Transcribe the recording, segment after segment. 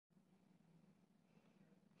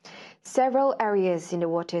Several areas in the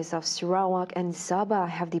waters of Sarawak and Sabah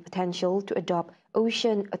have the potential to adopt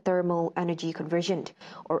ocean thermal energy conversion,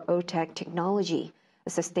 or OTEC technology, a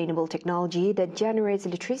sustainable technology that generates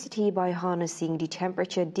electricity by harnessing the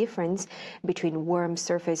temperature difference between warm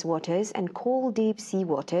surface waters and cold deep sea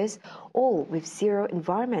waters, all with zero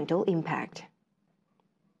environmental impact.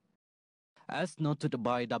 As noted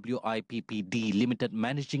by WIPPD Limited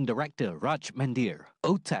Managing Director Raj Mendhir,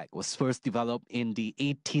 OTEC was first developed in the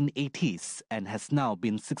 1880s and has now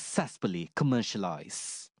been successfully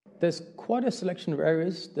commercialized. There's quite a selection of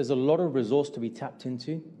areas. There's a lot of resource to be tapped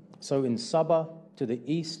into. So in Sabah, to the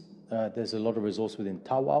east, there's a lot of resource within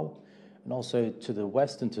Tawau, and also to the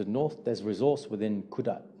west and to the north, there's resource within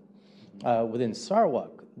Kudat. Within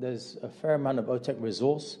Sarawak, there's a fair amount of OTEC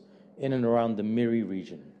resource in and around the Miri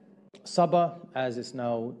region. Sabah, as it's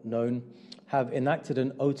now known, have enacted an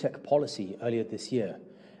OTEC policy earlier this year,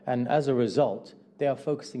 and as a result, they are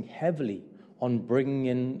focusing heavily on bringing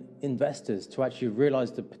in investors to actually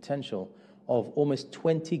realize the potential of almost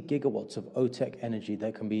 20 gigawatts of OTEC energy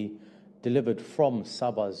that can be delivered from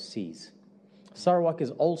Sabah's seas. Sarawak is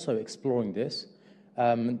also exploring this.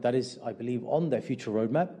 That is, I believe, on their future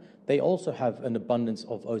roadmap. They also have an abundance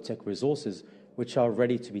of OTEC resources which are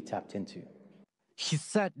ready to be tapped into. He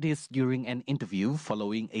said this during an interview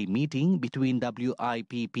following a meeting between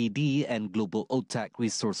WIPPD and Global OTEC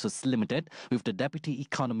Resources Limited with the Deputy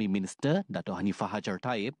Economy Minister, Dato' Hanifah Hajar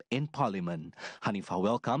Taib, in Parliament. Hanifah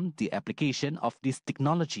welcomed the application of this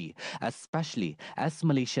technology, especially as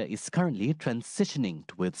Malaysia is currently transitioning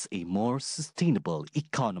towards a more sustainable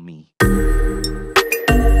economy.